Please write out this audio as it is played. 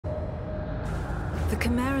The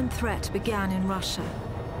Chimeran threat began in Russia.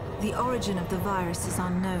 The origin of the virus is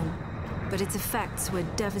unknown, but its effects were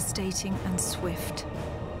devastating and swift.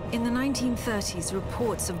 In the 1930s,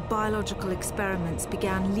 reports of biological experiments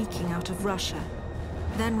began leaking out of Russia.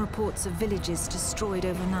 Then reports of villages destroyed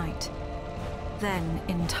overnight. Then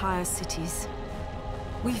entire cities.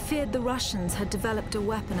 We feared the Russians had developed a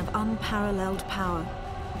weapon of unparalleled power.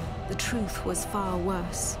 The truth was far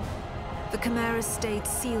worse. The Chimeras stayed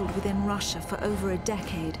sealed within Russia for over a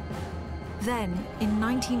decade. Then, in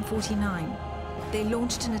 1949, they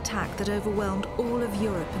launched an attack that overwhelmed all of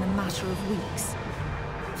Europe in a matter of weeks.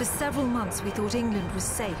 For several months, we thought England was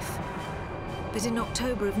safe. But in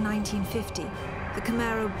October of 1950, the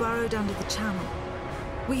Chimera burrowed under the Channel.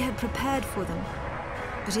 We had prepared for them,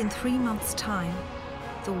 but in 3 months' time,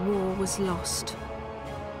 the war was lost.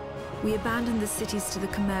 We abandoned the cities to the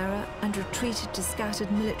Chimera and retreated to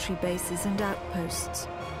scattered military bases and outposts.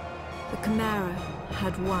 The Chimera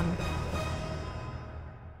had won.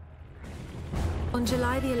 On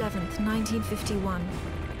July the 11th, 1951,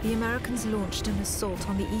 the Americans launched an assault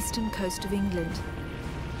on the eastern coast of England.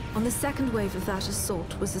 On the second wave of that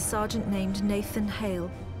assault was a sergeant named Nathan Hale.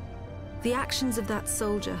 The actions of that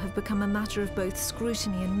soldier have become a matter of both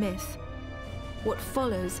scrutiny and myth. What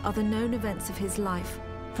follows are the known events of his life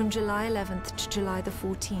from July 11th to July the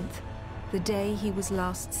 14th, the day he was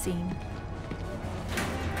last seen.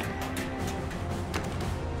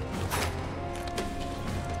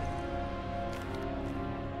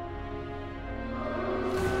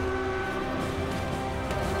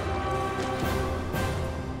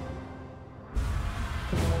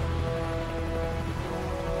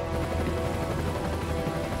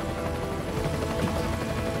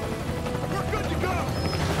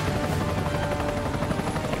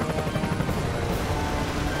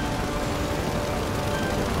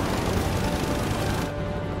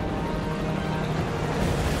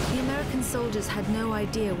 Soldiers had no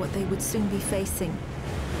idea what they would soon be facing.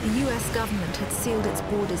 The US government had sealed its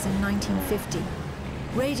borders in 1950.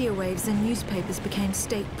 Radio waves and newspapers became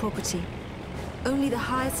state property. Only the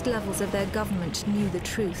highest levels of their government knew the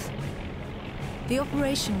truth. The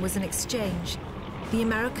operation was an exchange. The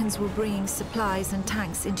Americans were bringing supplies and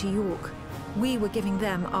tanks into York. We were giving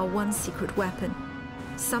them our one secret weapon,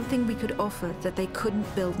 something we could offer that they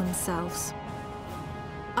couldn't build themselves.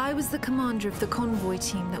 I was the commander of the convoy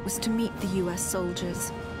team that was to meet the US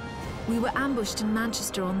soldiers. We were ambushed in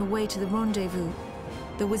Manchester on the way to the rendezvous.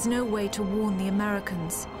 There was no way to warn the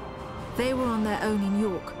Americans. They were on their own in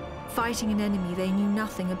York, fighting an enemy they knew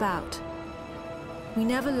nothing about. We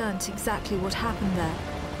never learnt exactly what happened there.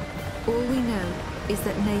 All we know is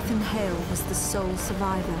that Nathan Hale was the sole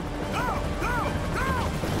survivor.